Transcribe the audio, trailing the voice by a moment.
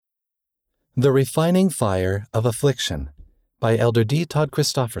The Refining Fire of Affliction by Elder D. Todd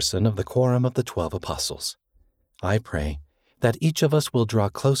Christofferson of the Quorum of the 12 Apostles. I pray that each of us will draw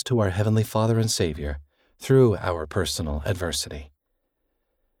close to our Heavenly Father and Savior through our personal adversity.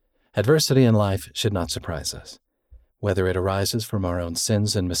 Adversity in life should not surprise us. Whether it arises from our own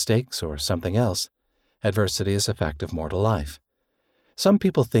sins and mistakes or something else, adversity is a fact of mortal life. Some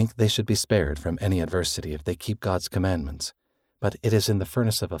people think they should be spared from any adversity if they keep God's commandments, but it is in the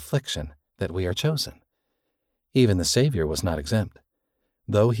furnace of affliction that we are chosen. Even the Savior was not exempt.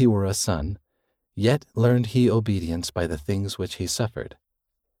 Though he were a son, yet learned he obedience by the things which he suffered.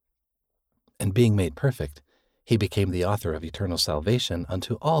 And being made perfect, he became the author of eternal salvation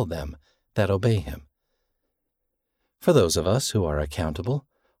unto all them that obey him. For those of us who are accountable,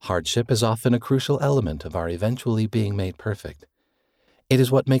 hardship is often a crucial element of our eventually being made perfect. It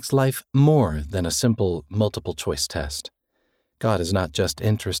is what makes life more than a simple multiple-choice test. God is not just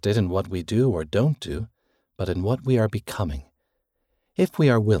interested in what we do or don't do, but in what we are becoming. If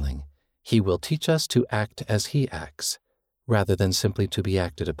we are willing, he will teach us to act as he acts, rather than simply to be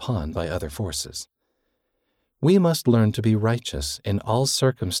acted upon by other forces. We must learn to be righteous in all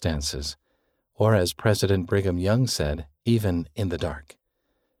circumstances, or as President Brigham Young said, even in the dark.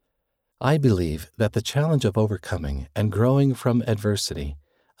 I believe that the challenge of overcoming and growing from adversity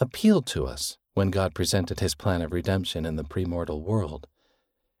appealed to us when God presented his plan of redemption in the premortal world.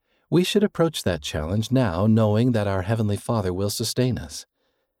 We should approach that challenge now knowing that our Heavenly Father will sustain us.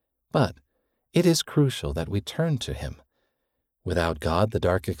 But it is crucial that we turn to him. Without God, the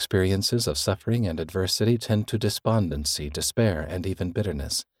dark experiences of suffering and adversity tend to despondency, despair, and even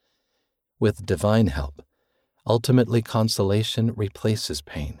bitterness. With divine help, ultimately consolation replaces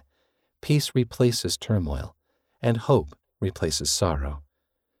pain, peace replaces turmoil, and hope replaces sorrow.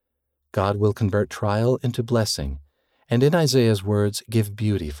 God will convert trial into blessing, and in Isaiah's words, give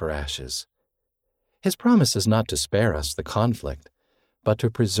beauty for ashes. His promise is not to spare us the conflict, but to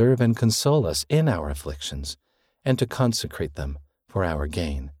preserve and console us in our afflictions, and to consecrate them for our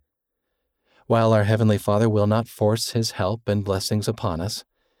gain. While our Heavenly Father will not force his help and blessings upon us,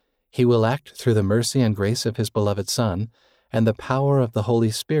 he will act through the mercy and grace of his beloved Son and the power of the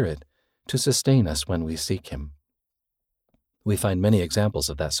Holy Spirit to sustain us when we seek him. We find many examples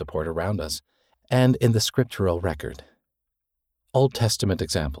of that support around us and in the scriptural record. Old Testament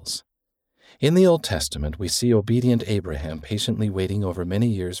examples. In the Old Testament, we see obedient Abraham patiently waiting over many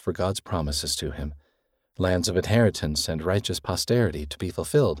years for God's promises to him, lands of inheritance and righteous posterity to be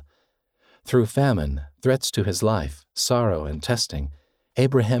fulfilled. Through famine, threats to his life, sorrow, and testing,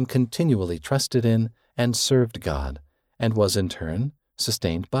 Abraham continually trusted in and served God, and was in turn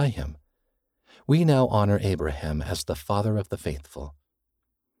sustained by him. We now honor Abraham as the father of the faithful.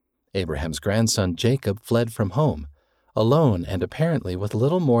 Abraham's grandson Jacob fled from home, alone and apparently with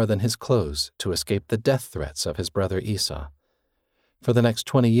little more than his clothes to escape the death threats of his brother Esau. For the next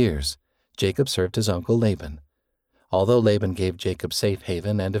 20 years, Jacob served his uncle Laban. Although Laban gave Jacob safe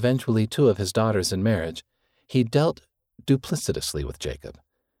haven and eventually 2 of his daughters in marriage, he dealt duplicitously with Jacob,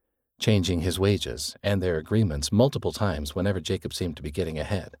 changing his wages and their agreements multiple times whenever Jacob seemed to be getting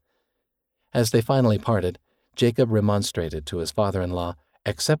ahead. As they finally parted, Jacob remonstrated to his father-in-law,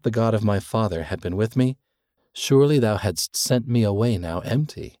 "Except the God of my father had been with me, surely thou hadst sent me away now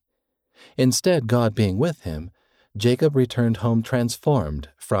empty." Instead, God being with him, Jacob returned home transformed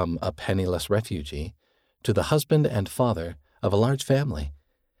from a penniless refugee to the husband and father of a large family.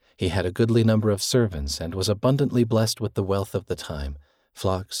 He had a goodly number of servants and was abundantly blessed with the wealth of the time,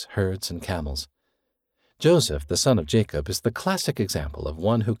 flocks, herds, and camels. Joseph, the son of Jacob, is the classic example of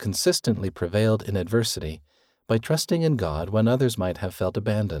one who consistently prevailed in adversity by trusting in God when others might have felt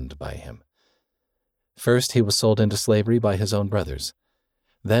abandoned by him. First, he was sold into slavery by his own brothers.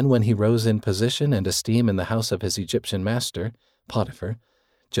 Then, when he rose in position and esteem in the house of his Egyptian master, Potiphar,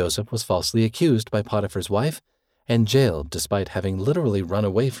 Joseph was falsely accused by Potiphar's wife and jailed despite having literally run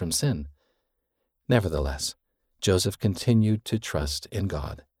away from sin. Nevertheless, Joseph continued to trust in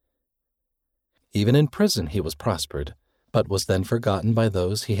God. Even in prison he was prospered, but was then forgotten by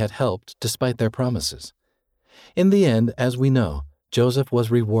those he had helped despite their promises. In the end, as we know, Joseph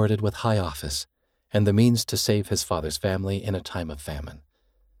was rewarded with high office and the means to save his father's family in a time of famine.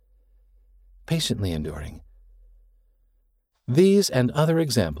 Patiently enduring. These and other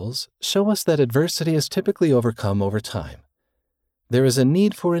examples show us that adversity is typically overcome over time. There is a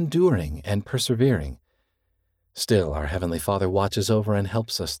need for enduring and persevering. Still, our Heavenly Father watches over and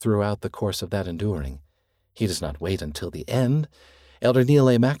helps us throughout the course of that enduring. He does not wait until the end. Elder Neal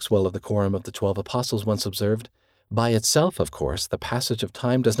A. Maxwell of the Quorum of the 12 Apostles once observed, "By itself, of course, the passage of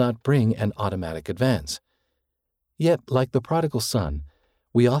time does not bring an automatic advance. Yet, like the prodigal son,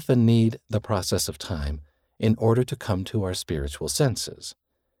 we often need the process of time in order to come to our spiritual senses.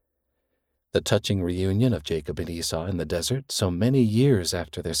 The touching reunion of Jacob and Esau in the desert so many years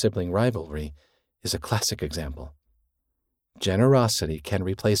after their sibling rivalry is a classic example. Generosity can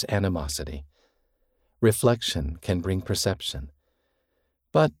replace animosity. Reflection can bring perception.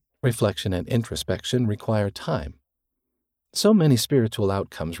 But reflection and introspection require time. So many spiritual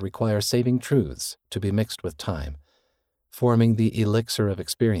outcomes require saving truths to be mixed with time, forming the elixir of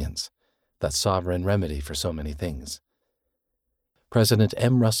experience, that sovereign remedy for so many things. President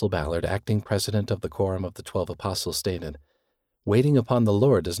M. Russell Ballard, acting president of the Quorum of the 12 Apostles, stated, "Waiting upon the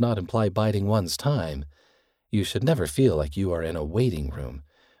Lord does not imply biding one's time. You should never feel like you are in a waiting room.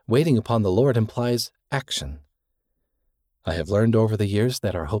 Waiting upon the Lord implies action." I have learned over the years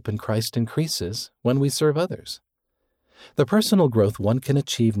that our hope in Christ increases when we serve others. The personal growth one can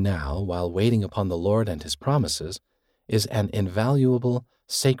achieve now while waiting upon the Lord and His promises is an invaluable,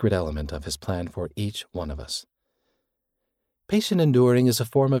 sacred element of His plan for each one of us. Patient enduring is a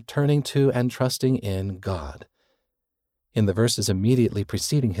form of turning to and trusting in God. In the verses immediately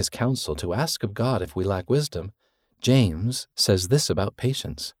preceding His counsel to ask of God if we lack wisdom, James says this about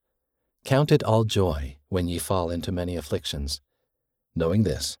patience: "Count it all joy when ye fall into many afflictions, knowing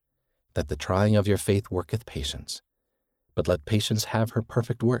this, that the trying of your faith worketh patience. But let patience have her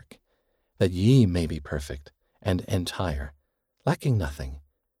perfect work, that ye may be perfect and entire, lacking nothing."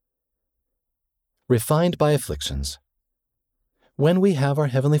 Refined by afflictions. When we have our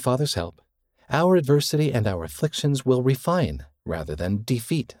Heavenly Father's help, our adversity and our afflictions will refine rather than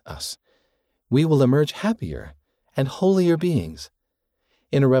defeat us. We will emerge happier and holier beings.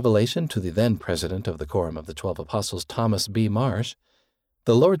 In a revelation to the then president of the Quorum of the 12 Apostles, Thomas B. Marsh,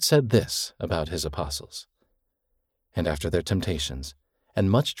 the Lord said this about His apostles: "And after their temptations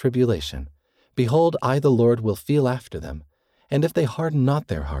and much tribulation, behold, I the Lord will feel after them, and if they harden not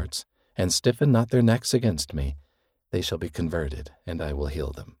their hearts, and stiffen not their necks against me, they shall be converted, and I will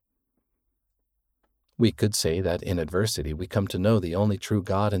heal them." We could say that in adversity we come to know the only true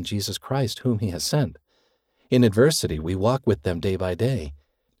God and Jesus Christ whom He has sent. In adversity we walk with them day by day.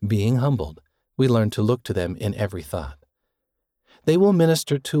 Being humbled, we learn to look to them in every thought. They will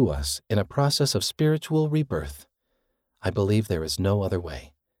minister to us in a process of spiritual rebirth. I believe there is no other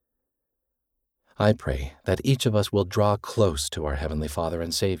way. I pray that each of us will draw close to our Heavenly Father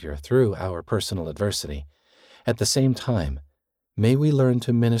and Savior through our personal adversity. At the same time, may we learn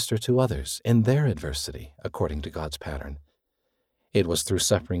to minister to others in their adversity according to God's pattern. It was through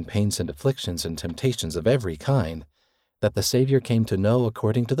suffering, pains, and afflictions and temptations of every kind that the Savior came to know,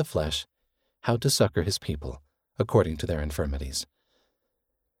 according to the flesh, how to succor His people according to their infirmities.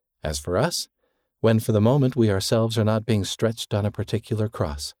 As for us, when for the moment we ourselves are not being stretched on a particular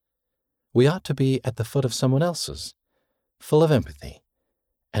cross, we ought to be at the foot of someone else's, full of empathy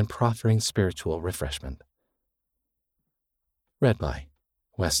and proffering spiritual refreshment. Read by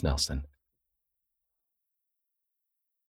Wes Nelson.